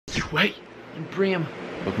Hey, I'm Bram.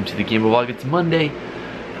 Welcome to the Gammadile vlog. It's Monday.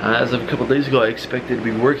 As of a couple days ago, I expected to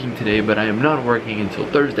be working today, but I am not working until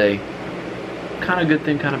Thursday. Kind of good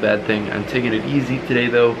thing, kind of bad thing. I'm taking it easy today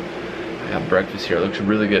though. I got breakfast here. It looks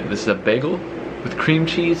really good. This is a bagel with cream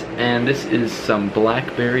cheese, and this is some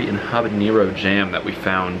blackberry and habanero jam that we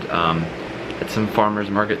found at some farmer's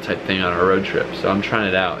market type thing on our road trip. So I'm trying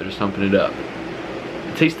it out. I just opened it up.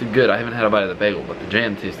 It tasted good. I haven't had a bite of the bagel, but the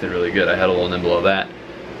jam tasted really good. I had a little nibble of that.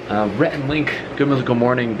 Rhett and Link, Good Musical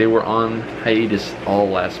Morning, they were on hiatus all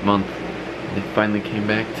last month. They finally came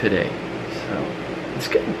back today. So it's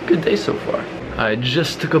good day so far. I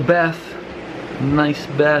just took a bath, nice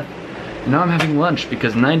bath. And now I'm having lunch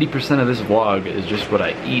because 90% of this vlog is just what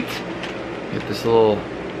I eat. Get this little,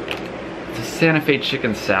 it's a Santa Fe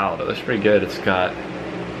chicken salad. It looks pretty good. It's got,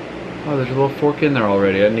 oh, there's a little fork in there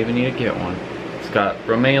already. I didn't even need to get one. It's got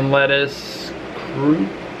romaine lettuce,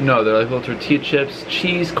 no, they're like little tortilla chips,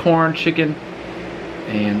 cheese, corn, chicken,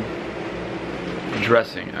 and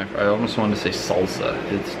dressing. I almost wanted to say salsa.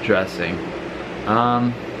 It's dressing.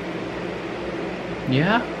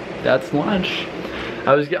 Yeah, that's lunch.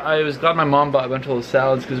 I was glad my mom bought a bunch of little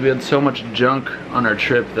salads because we had so much junk on our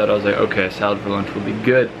trip that I was like, okay, a salad for lunch would be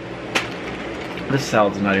good. This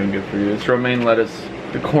salad's not even good for you. It's romaine lettuce.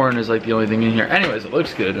 The corn is like the only thing in here. Anyways, it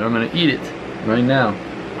looks good. I'm gonna eat it right now.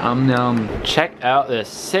 Check out this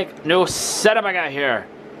sick new setup I got here.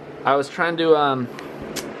 I was trying to,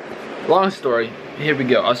 long story, here we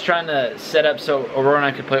go. I was trying to set up so Aurora and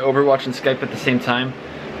I could play Overwatch and Skype at the same time,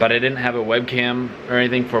 but I didn't have a webcam or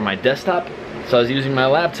anything for my desktop. So I was using my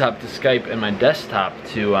laptop to Skype and my desktop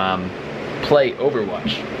to play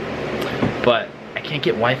Overwatch. But I can't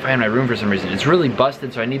get Wi-Fi in my room for some reason. It's really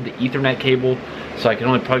busted, so I need the Ethernet cable, so I can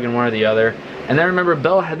only plug in one or the other. And then I remember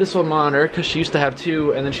Belle had this one monitor because she used to have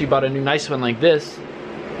two, and then she bought a new nice one like this,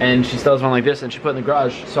 and she still has one like this, and she put it in the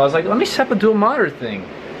garage. So I was like, let me set up a dual monitor thing.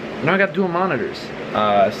 Now I got dual monitors.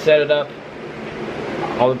 Set it up.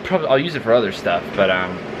 I'll use it for other stuff, but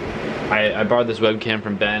I borrowed this webcam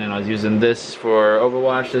from Ben, and I was using this for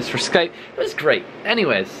Overwatch, this for Skype. It was great.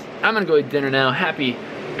 Anyways, I'm gonna go eat dinner now. Happy.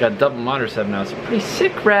 Got double monitor setup now. It's pretty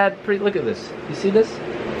sick, rad. Pretty. Look at this. You see this?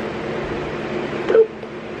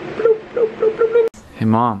 Hey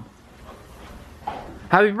Mom.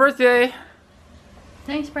 Happy birthday!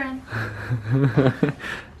 Thanks, Bran.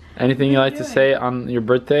 Anything you like to say on your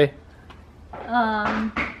birthday? No,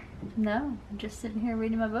 I'm just sitting here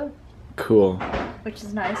reading my book. Cool. Which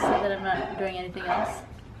is nice so that I'm not doing anything else.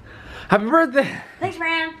 Happy birthday! Thanks,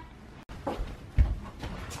 Bran!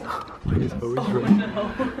 He's always right.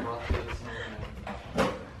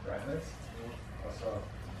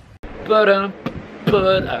 But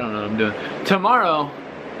I don't know what I'm doing. Tomorrow,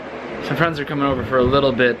 some friends are coming over for a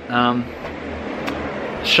little bit.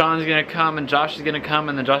 Sean's gonna come and Josh is gonna come,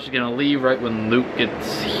 and then Josh is gonna leave right when Luke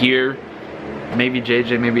gets here. Maybe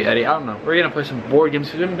JJ, maybe Eddie, I don't know. We're gonna play some board games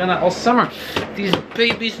because we haven't done that all summer. These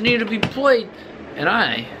babies need to be played. And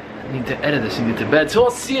I need to edit this and get to bed. So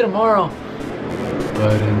I'll see you tomorrow.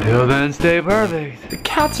 But until then, stay perfect. The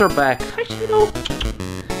cats are back. Actually, no.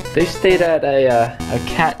 They stayed at a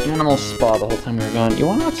cat animal spa the whole time we were gone. You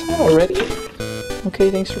want outside already? Okay,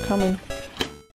 thanks for coming.